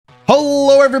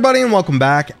Hello everybody and welcome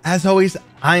back. As always,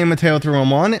 I am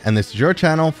Mateo311 and this is your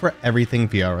channel for everything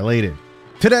VR related.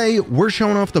 Today, we're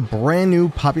showing off the brand new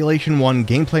Population 1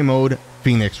 gameplay mode,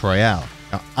 Phoenix Royale.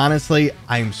 Now, honestly,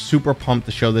 I'm super pumped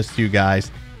to show this to you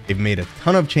guys. They've made a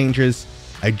ton of changes.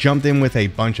 I jumped in with a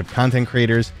bunch of content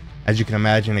creators. As you can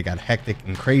imagine, it got hectic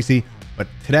and crazy, but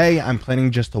today I'm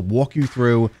planning just to walk you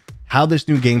through how this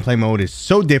new gameplay mode is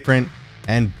so different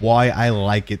and why I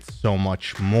like it so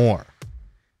much more.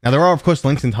 Now, there are, of course,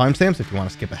 links and timestamps if you want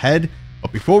to skip ahead.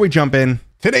 But before we jump in,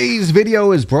 today's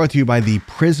video is brought to you by the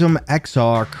Prism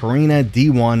XR Carina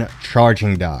D1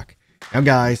 charging dock. Now,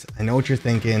 guys, I know what you're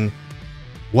thinking.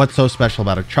 What's so special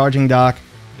about a charging dock?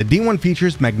 The D1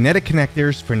 features magnetic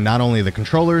connectors for not only the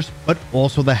controllers, but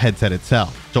also the headset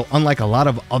itself. So unlike a lot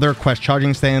of other Quest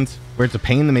charging stands, where it's a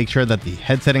pain to make sure that the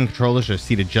headset and controllers are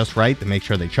seated just right to make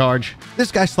sure they charge,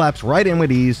 this guy slaps right in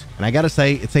with ease, and I gotta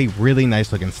say, it's a really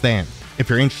nice looking stand. If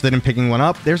you're interested in picking one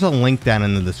up, there's a link down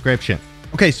in the description.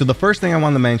 Okay, so the first thing I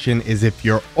want to mention is if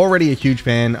you're already a huge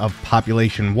fan of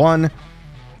Population 1,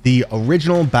 the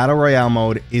original Battle Royale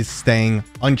mode is staying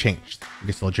unchanged. You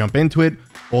can still jump into it,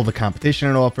 all the competition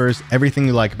it offers, everything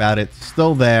you like about it,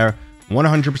 still there,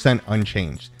 100%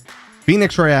 unchanged.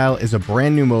 Phoenix Royale is a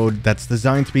brand new mode that's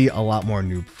designed to be a lot more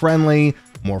noob friendly,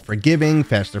 more forgiving,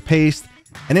 faster paced,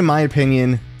 and in my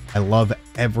opinion, I love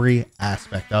every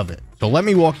aspect of it. So let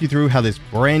me walk you through how this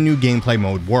brand new gameplay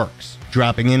mode works.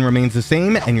 Dropping in remains the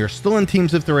same and you're still in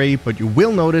teams of 3, but you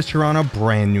will notice you're on a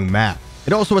brand new map.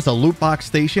 It also has a loot box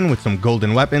station with some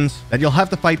golden weapons that you'll have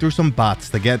to fight through some bots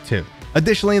to get to.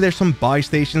 Additionally, there's some buy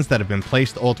stations that have been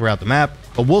placed all throughout the map,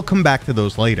 but we'll come back to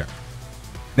those later.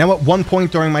 Now, at one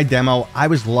point during my demo, I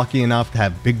was lucky enough to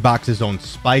have Big Box's own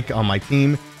Spike on my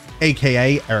team,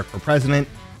 aka Eric for President.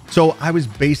 So I was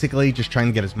basically just trying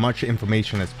to get as much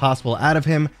information as possible out of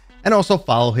him and also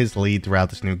follow his lead throughout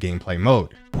this new gameplay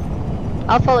mode.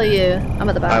 I'll follow you. I'm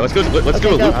at the back. Alright, let's go to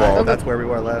loot wall. That's where we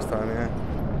were last time,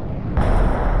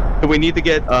 yeah. We need to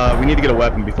get a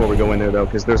weapon before we go in there though,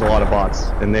 because there's a lot of bots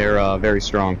and they're very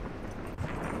strong.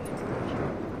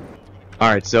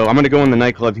 Alright, so I'm gonna go in the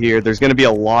nightclub here. There's gonna be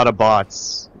a lot of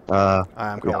bots.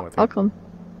 I'm going with you. I'll come.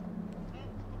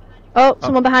 Oh,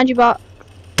 someone behind you, bot.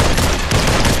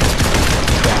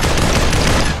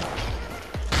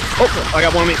 Oh, I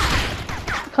got one of me.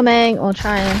 Coming or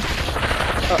trying.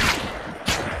 Oh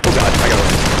god, I got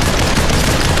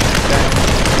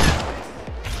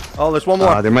one. Oh, there's one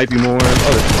more. There might be more.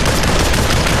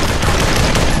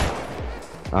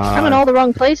 I'm in all the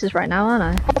wrong places right now, aren't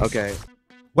I? Okay.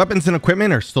 Weapons and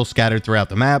equipment are still scattered throughout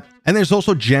the map, and there's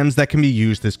also gems that can be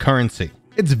used as currency.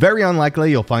 It's very unlikely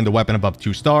you'll find a weapon above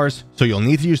 2 stars, so you'll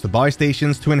need to use the buy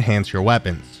stations to enhance your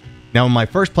weapons. Now, in my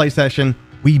first play session,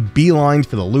 we beelined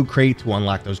for the loot crate to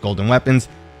unlock those golden weapons,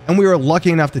 and we were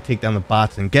lucky enough to take down the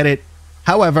bots and get it.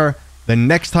 However, the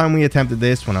next time we attempted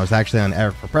this, when I was actually on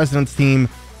Eric for President's team,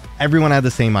 everyone had the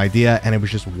same idea, and it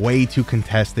was just way too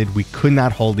contested. We could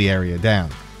not hold the area down.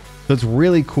 So it's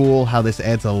really cool how this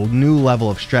adds a new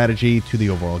level of strategy to the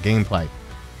overall gameplay,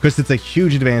 because it's a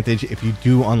huge advantage if you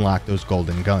do unlock those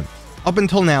golden guns. Up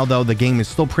until now, though, the game has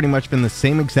still pretty much been the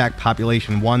same exact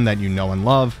Population 1 that you know and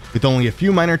love, with only a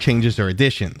few minor changes or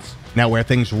additions. Now, where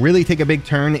things really take a big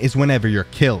turn is whenever you're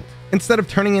killed. Instead of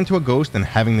turning into a ghost and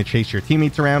having to chase your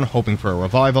teammates around hoping for a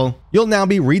revival, you'll now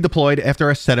be redeployed after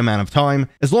a set amount of time,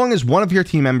 as long as one of your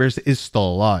team members is still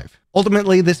alive.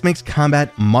 Ultimately, this makes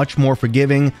combat much more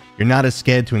forgiving. You're not as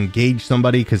scared to engage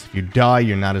somebody, because if you die,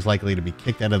 you're not as likely to be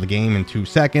kicked out of the game in 2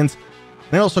 seconds.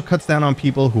 And it also cuts down on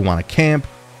people who want to camp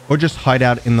or just hide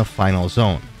out in the final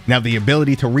zone. Now, the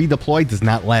ability to redeploy does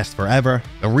not last forever.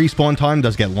 The respawn time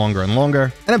does get longer and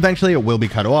longer, and eventually it will be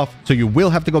cut off, so you will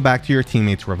have to go back to your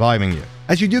teammates reviving you.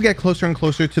 As you do get closer and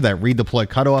closer to that redeploy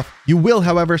cutoff, you will,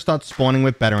 however, start spawning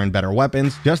with better and better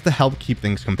weapons just to help keep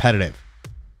things competitive.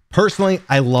 Personally,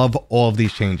 I love all of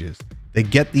these changes. They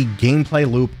get the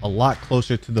gameplay loop a lot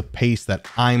closer to the pace that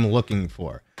I'm looking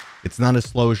for. It's not as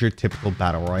slow as your typical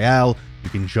Battle Royale. You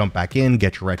can jump back in,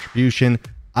 get your retribution.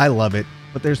 I love it,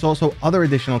 but there's also other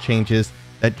additional changes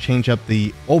that change up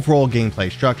the overall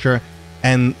gameplay structure,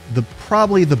 and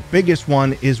probably the biggest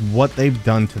one is what they've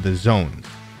done to the zones.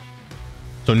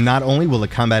 So not only will the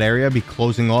combat area be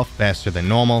closing off faster than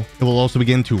normal, it will also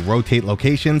begin to rotate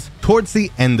locations towards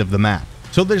the end of the map.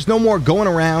 So there's no more going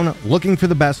around looking for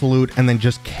the best loot and then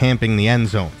just camping the end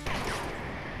zone.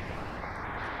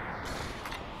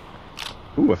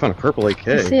 Ooh, I found a purple AK.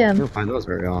 I see him. I don't find those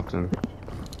very often.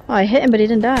 Oh, I hit him, but he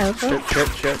didn't die. Shit.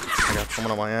 I got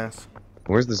someone on my ass.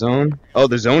 Where's the zone? Oh,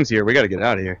 the zone's here. We gotta get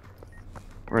out of here.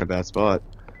 We're in a bad spot.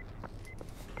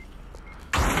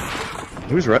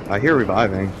 I hear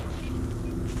reviving.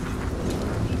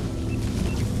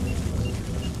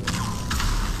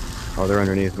 Oh, they're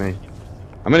underneath me.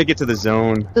 I'm gonna get to the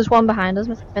zone. There's one behind us.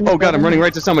 Oh god, I'm running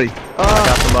right to somebody. I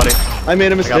got somebody. I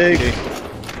made a mistake.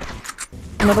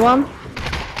 Another one.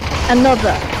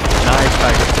 Another. Nice,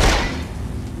 Tiger.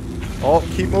 Oh,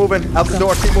 keep moving. Out the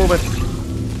door, keep moving.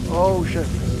 Oh, shit.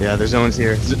 Yeah, the zone's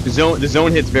here. The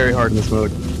zone hits very hard in this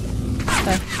mode.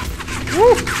 Okay.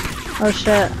 Woo! Oh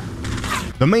shit.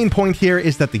 The main point here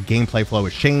is that the gameplay flow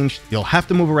has changed, you'll have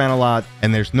to move around a lot,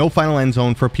 and there's no final end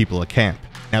zone for people to camp.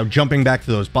 Now jumping back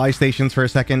to those buy stations for a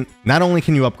second, not only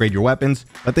can you upgrade your weapons,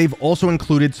 but they've also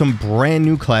included some brand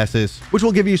new classes, which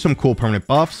will give you some cool permanent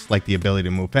buffs, like the ability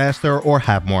to move faster or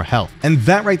have more health. And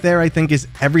that right there I think is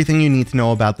everything you need to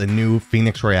know about the new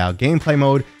Phoenix Royale gameplay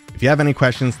mode. If you have any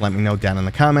questions, let me know down in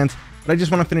the comments, but I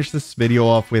just want to finish this video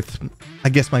off with, I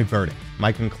guess, my verdict,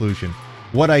 my conclusion,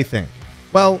 what I think.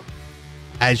 Well,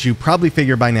 as you probably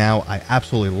figured by now, I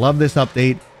absolutely love this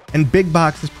update, and Big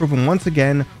Box has proven once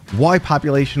again why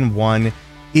Population 1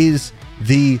 is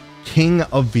the king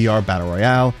of VR Battle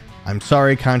Royale. I'm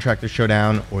sorry, Contractors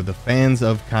Showdown, or the fans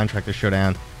of Contractors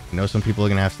Showdown. I know some people are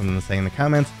going to have something to say in the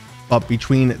comments, but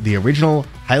between the original,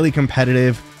 highly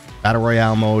competitive Battle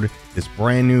Royale mode, this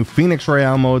brand new Phoenix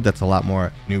Royale mode that's a lot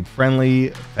more noob-friendly,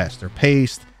 faster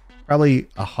paced, probably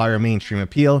a higher mainstream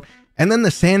appeal, and then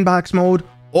the sandbox mode,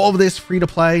 all of this free to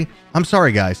play. I'm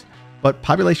sorry guys, but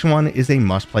Population 1 is a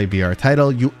must-play VR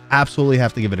title. You absolutely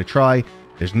have to give it a try.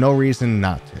 There's no reason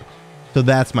not to. So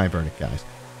that's my verdict, guys.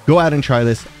 Go out and try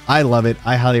this. I love it.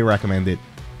 I highly recommend it.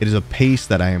 It is a pace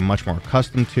that I am much more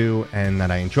accustomed to and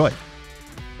that I enjoy.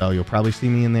 So you'll probably see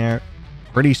me in there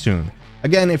pretty soon.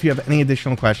 Again, if you have any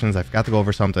additional questions, I forgot to go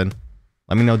over something,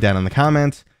 let me know down in the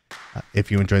comments.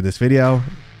 If you enjoyed this video,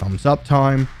 thumbs up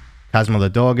time. Cosmo the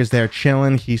dog is there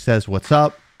chilling. He says, what's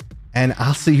up? And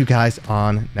I'll see you guys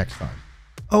on next time.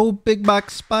 Oh, Big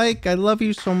Box Spike, I love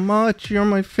you so much. You're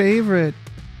my favorite.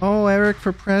 Oh, Eric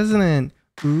for president.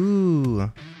 Ooh,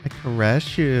 I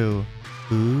caress you.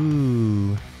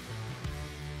 Ooh.